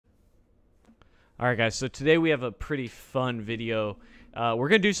All right, guys, so today we have a pretty fun video. We're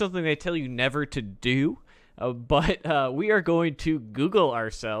going to do something they tell you never to do, but we are going to Google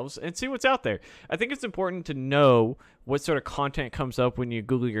ourselves and see what's out there. I think it's important to know what sort of content comes up when you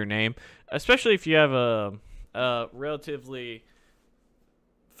Google your name, especially if you have a relatively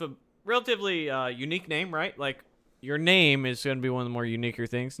unique name, right? Like, your name is going to be one of the more uniquer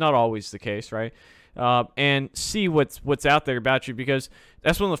things. Not always the case, right? And see what's out there about you, because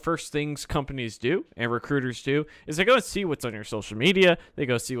that's one of the first things companies do and recruiters do is they go and see what's on your social media, they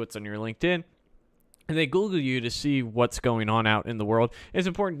go see what's on your LinkedIn, and they Google you to see what's going on out in the world. It's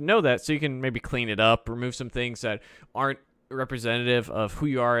important to know that so you can maybe clean it up, remove some things that aren't representative of who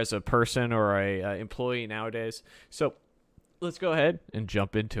you are as a person or a employee nowadays. So let's go ahead and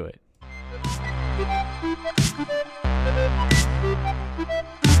jump into it.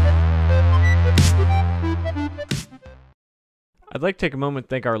 I'd like to take a moment to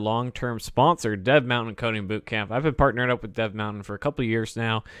thank our long-term sponsor, Dev Mountain Coding Bootcamp. I've been partnered up with Dev Mountain for a couple of years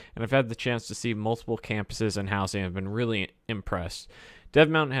now, and I've had the chance to see multiple campuses and housing. I've been really impressed. Dev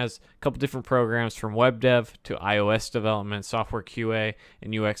Mountain has a couple different programs, from web dev to iOS development, software QA,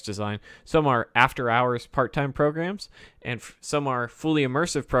 and UX design. Some are after-hours part-time programs, and some are fully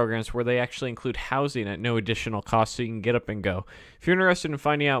immersive programs where they actually include housing at no additional cost, so you can get up and go. If you're interested in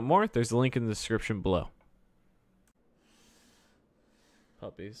finding out more, there's a link in the description below.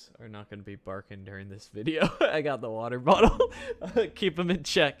 Puppies are not going to be barking during this video. I got the water bottle. Keep them in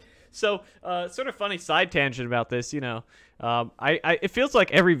check. So, sort of funny side tangent about this, it feels like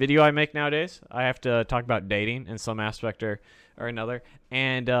every video I make nowadays, I have to talk about dating in some aspect or another.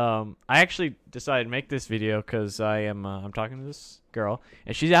 And I actually decided to make this video because I'm talking to this girl,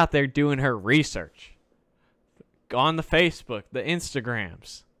 and she's out there doing her research on the Facebook, the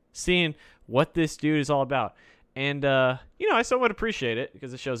Instagrams, seeing what this dude is all about. And, I somewhat appreciate it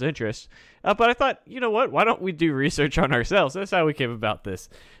because it shows interest. But I thought, you know what? Why don't we do research on ourselves? That's how we came about this.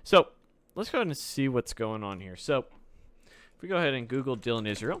 So let's go ahead and see what's going on here. So if we go ahead and Google Dylan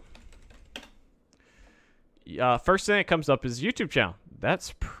Israel, first thing that comes up is YouTube channel.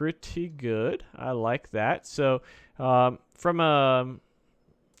 That's pretty good. I like that. So from a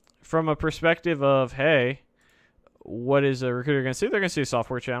perspective of, hey, what is a recruiter going to see? They're going to see a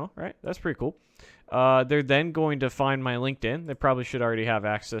software channel, right? That's pretty cool. They're then going to find my LinkedIn. They probably should already have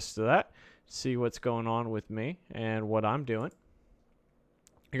access to that. See what's going on with me and what I'm doing.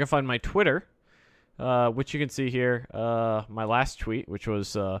 You're going to find my Twitter, which you can see here. My last tweet, which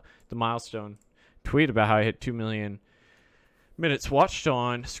was the milestone tweet about how I hit 2 million minutes watched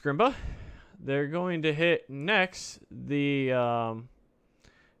on Scrimba. They're going to hit next the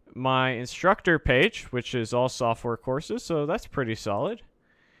my instructor page, which is all software courses. So that's pretty solid.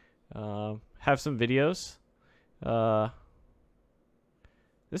 Have some videos.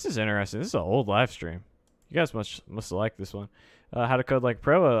 This is interesting. This is an old live stream. You guys must have liked this one. How to Code Like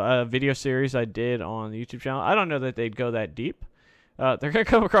Pro, a video series I did on the YouTube channel. I don't know that they'd go that deep. They're going to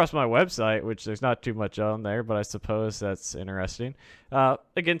come across my website, which there's not too much on there, but I suppose that's interesting.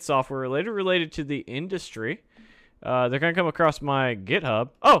 Again, software related to the industry. They're going to come across my GitHub.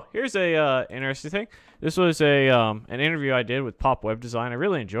 Oh, here's a interesting thing. This was an interview I did with Pop Web Design. I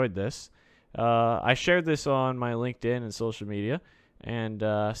really enjoyed this. I shared this on my LinkedIn and social media, and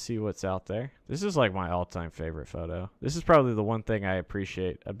see what's out there. This is like my all-time favorite photo. This is probably the one thing I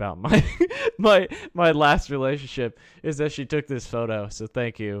appreciate about my my last relationship, is that she took this photo. So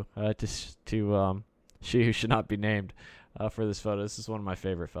thank you to she who should not be named for this photo. This is one of my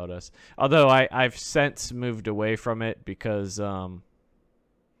favorite photos. Although I've since moved away from it because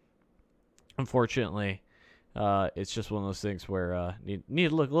unfortunately, it's just one of those things where need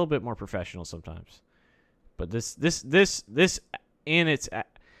to look a little bit more professional sometimes. But this in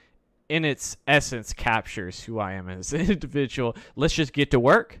its essence captures who I am as an individual. Let's just get to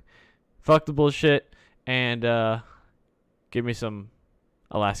work, fuck the bullshit, and give me some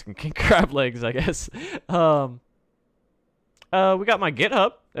Alaskan king crab legs, I guess. We got my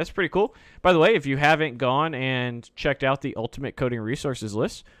GitHub. That's pretty cool. By the way, if you haven't gone and checked out the Ultimate Coding Resources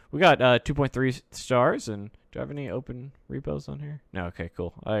list, we got 2.3 stars. And do I have any open repos on here? No. Okay,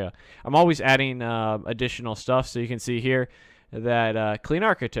 cool. I'm always adding additional stuff. So you can see here that clean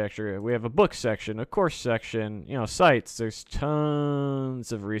architecture. We have a book section, a course section, sites. There's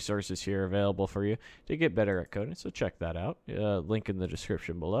tons of resources here available for you to get better at coding. So check that out. Link in the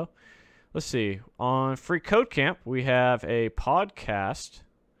description below. Let's see. On Free Code Camp, we have a podcast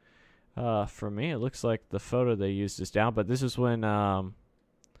from me. It looks like the photo they used is down, but this is when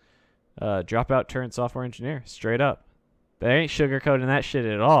dropout turned software engineer. Straight up. They ain't sugarcoating that shit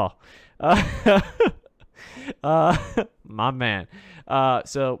at all. My man.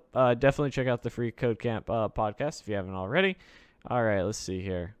 So definitely check out the free Code Camp podcast if you haven't already. All right, let's see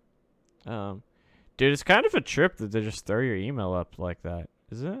here. Dude, it's kind of a trip that they just throw your email up like that,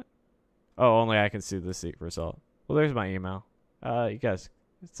 isn't it? Oh, only I can see the seat result. Well, there's my email. You guys,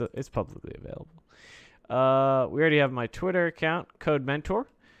 it's publicly available. We already have my Twitter account, Code Mentor.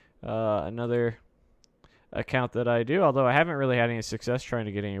 Another account that I do, although I haven't really had any success trying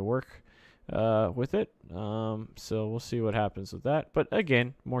to get any work with it. So we'll see what happens with that. But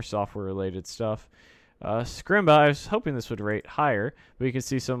again, more software related stuff. Scrimba, I was hoping this would rate higher, but you can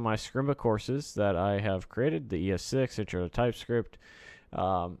see some of my Scrimba courses that I have created. The ES6, Intro to TypeScript,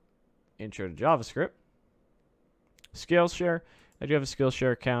 Intro to JavaScript. SkillShare, I do have a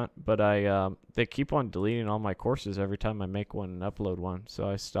SkillShare account, but they keep on deleting all my courses every time I make one and upload one, so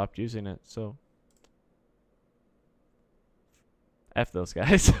I stopped using it. So F those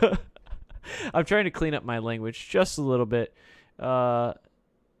guys. I'm trying to clean up my language just a little bit, but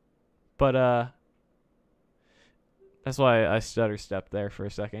that's why I stutter stepped there for a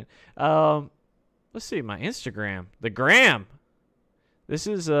second. Let's see, my Instagram, the gram. This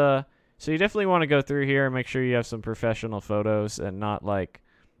is so you definitely want to go through here and make sure you have some professional photos and not like,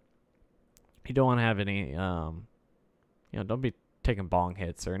 you don't want to have any, don't be taking bong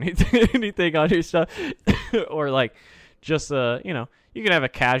hits or anything on your stuff, or like just you can have a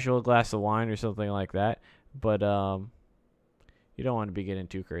casual glass of wine or something like that, but you don't want to be getting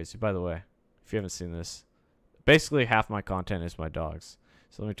too crazy. By the way, if you haven't seen this, basically half my content is my dogs.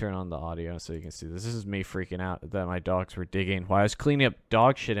 So let me turn on the audio so you can see this. This is me freaking out that my dogs were digging while I was cleaning up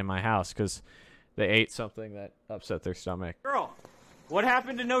dog shit in my house because they ate something that upset their stomach. Girl, what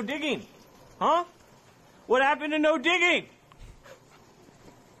happened to no digging? Huh? What happened to no digging?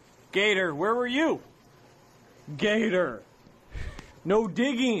 Gator, where were you? Gator, no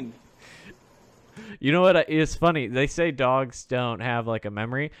digging. You know what? It's funny. They say dogs don't have like a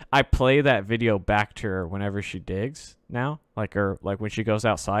memory. I play that video back to her whenever she digs now, like when she goes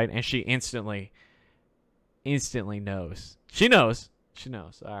outside, and she instantly knows. She knows.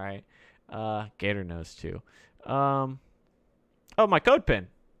 All right. Gator knows too. Oh, my code pin.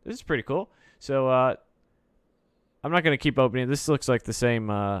 This is pretty cool. So I'm not gonna keep opening. This looks like the same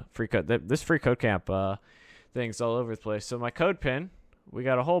free code. This free code camp thing's all over the place. So my code pin. We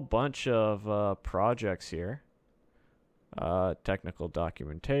got a whole bunch of projects here. Technical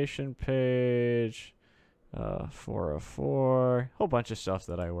documentation page, 404, whole bunch of stuff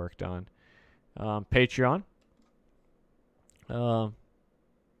that I worked on. Patreon.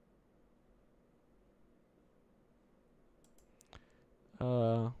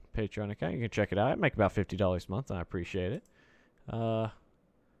 Patreon account. You can check it out. I make about $50 a month, and I appreciate it.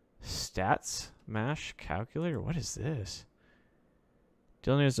 Stats Mash Calculator. What is this?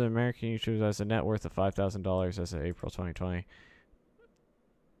 Dylan is an American YouTuber that has a net worth of $5,000 as of April 2020.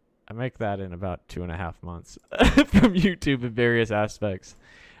 I make that in about 2.5 months from YouTube in various aspects.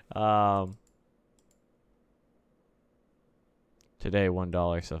 Today,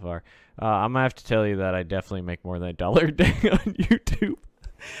 $1 so far. I'm going to have to tell you that I definitely make more than $1 a day on YouTube.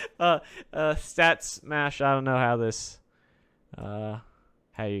 Stats Mash, I don't know how this, how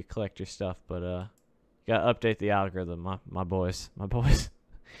you collect your stuff, but gotta update the algorithm, my boys. Let's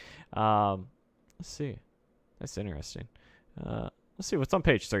see. That's interesting. Let's see what's on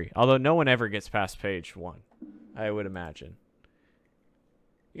page 3. Although no one ever gets past page 1, I would imagine.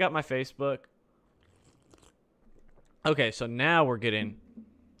 You got my Facebook. Okay, so now we're getting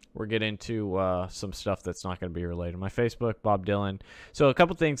to some stuff that's not going to be related. My Facebook, Bob Dylan. So a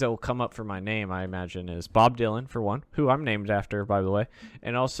couple things that will come up for my name, I imagine, is Bob Dylan for one, who I'm named after, by the way,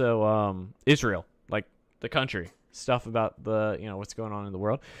 and also Israel, like the country, stuff about the what's going on in the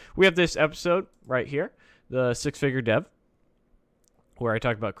world. We have this episode right here, the Six-Figure Dev, where I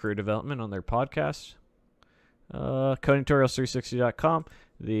talk about career development on their podcast. Codingtutorials360.com,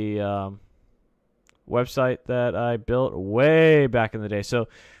 the website that I built way back in the day. So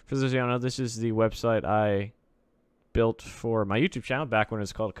for those of you who don't know, this is the website I built for my YouTube channel back when it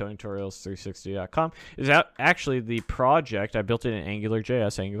was called Codingtutorials360.com. Is actually the project I built it in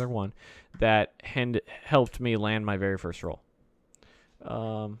AngularJS, Angular 1, that helped me land my very first role.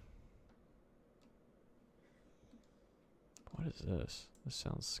 What is this? This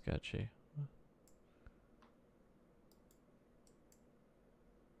sounds sketchy.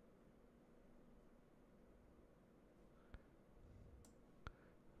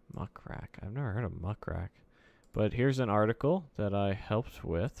 Muckrack. I've never heard of Muckrack. But here's an article that I helped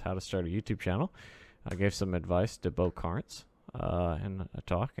with, how to start a YouTube channel. I gave some advice to Bo Carnes in a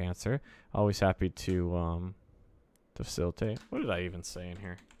talk answer. Always happy to facilitate. What did I even say in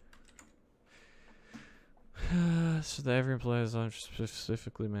here? So that every employee has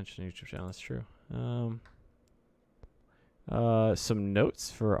specifically mentioned YouTube channel. That's true. Some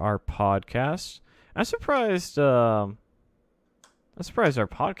notes for our podcast. I'm surprised. I'm surprised our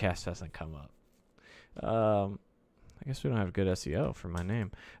podcast hasn't come up. I guess we don't have good SEO for my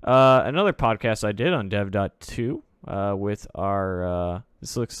name. Another podcast I did on dev.to with our.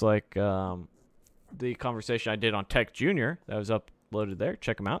 This looks like the conversation I did on Tech Junior that was uploaded there.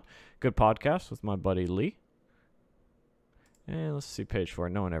 Check them out. Good podcast with my buddy Lee. And let's see page 4.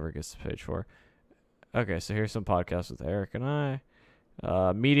 No one ever gets to page 4. Okay, so here's some podcasts with Eric and I.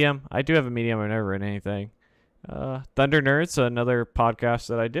 Medium. I do have a Medium. I've never written anything. Thunder Nerds, another podcast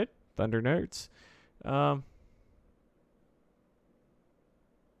that I did. Thunder Nerds.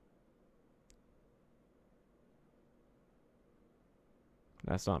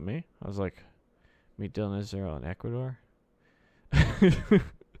 That's not me. I was like, meet Dylan Israel in Ecuador.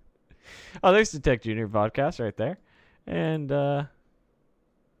 Oh, there's the Tech Junior podcast right there. And Quadranet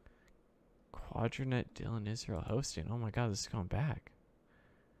Dylan Israel hosting. Oh my god, this is going back.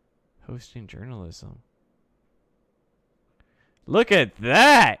 Hosting journalism. Look at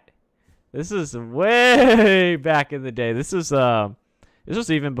that! This is way back in the day. This was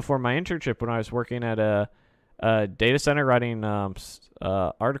even before my internship when I was working at a data center writing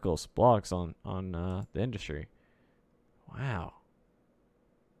articles, blogs on the industry. Wow.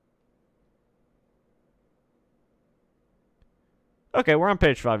 Okay, we're on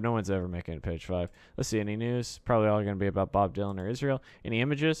page 5. No one's ever making it page 5. Let's see, any news? Probably all going to be about Bob Dylan or Israel. Any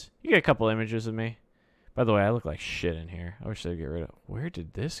images? You get a couple images of me. By the way, I look like shit in here. I wish they'd get rid of. Where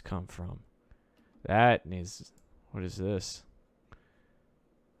did this come from? That needs. What is this?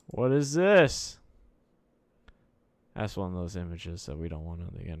 What is this? That's one of those images that we don't want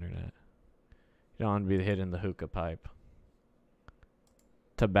on the internet. You don't want to be hitting the hookah pipe.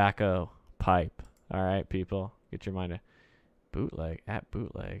 Tobacco pipe. All right, people. Get your mind. Bootleg. At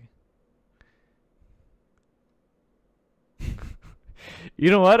bootleg.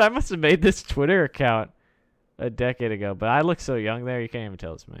 You know what? I must have made this Twitter account a decade ago, but I look so young there, you can't even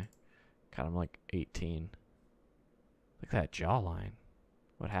tell it's me. God, I'm like 18. Look at that jawline.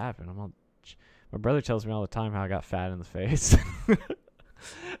 What happened? My brother tells me all the time how I got fat in the face.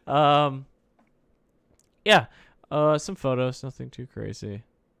 Yeah. Some photos, nothing too crazy.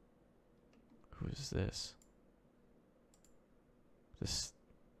 Who is this? This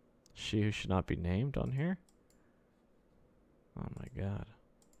she who should not be named on here? Oh my god.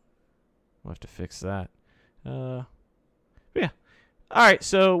 We'll have to fix that. Yeah. Alright,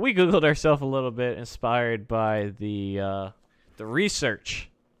 so we Googled ourselves a little bit, inspired by the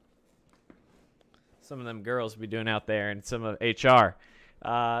research some of them girls be doing out there and some of HR.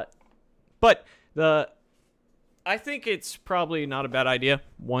 But I think it's probably not a bad idea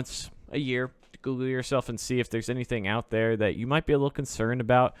once a year to Google yourself and see if there's anything out there that you might be a little concerned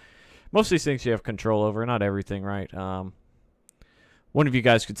about. Most of these things you have control over, not everything, right? One of you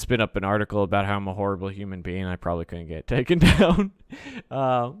guys could spin up an article about how I'm a horrible human being. I probably couldn't get it taken down.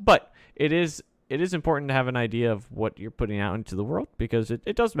 But it is important to have an idea of what you're putting out into the world, because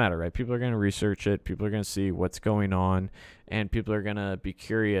it does matter, right? People are going to research it. People are going to see what's going on, and people are going to be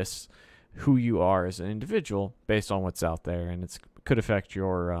curious who you are as an individual based on what's out there, and it could affect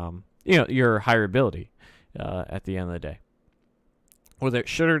your your hireability at the end of the day. Whether it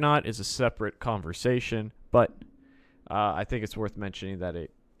should or not is a separate conversation, but I think it's worth mentioning that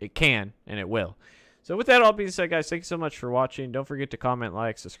it can and it will. So with that all being said, guys, thank you so much for watching. Don't forget to comment,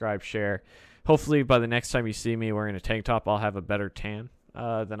 like, subscribe, share. Hopefully by the next time you see me wearing a tank top, I'll have a better tan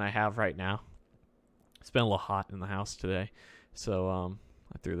than I have right now. It's been a little hot in the house today, so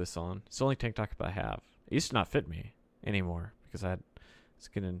I threw this on. It's the only tank top I have. It used to not fit me anymore because it's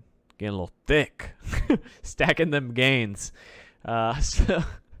getting a little thick, stacking them gains.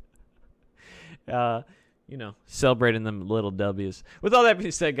 Celebrating them little W's. With all that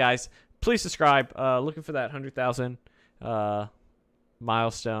being said, guys, please subscribe. Looking for that 100,000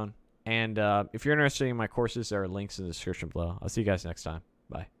 milestone. And if you're interested in my courses, there are links in the description below. I'll see you guys next time.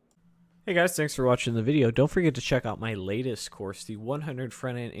 Bye. Hey guys, thanks for watching the video. Don't forget to check out my latest course, the 100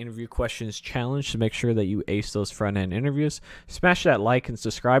 Front-End Interview Questions Challenge, to make sure that you ace those front-end interviews. Smash that like and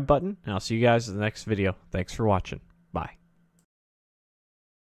subscribe button, and I'll see you guys in the next video. Thanks for watching. Bye.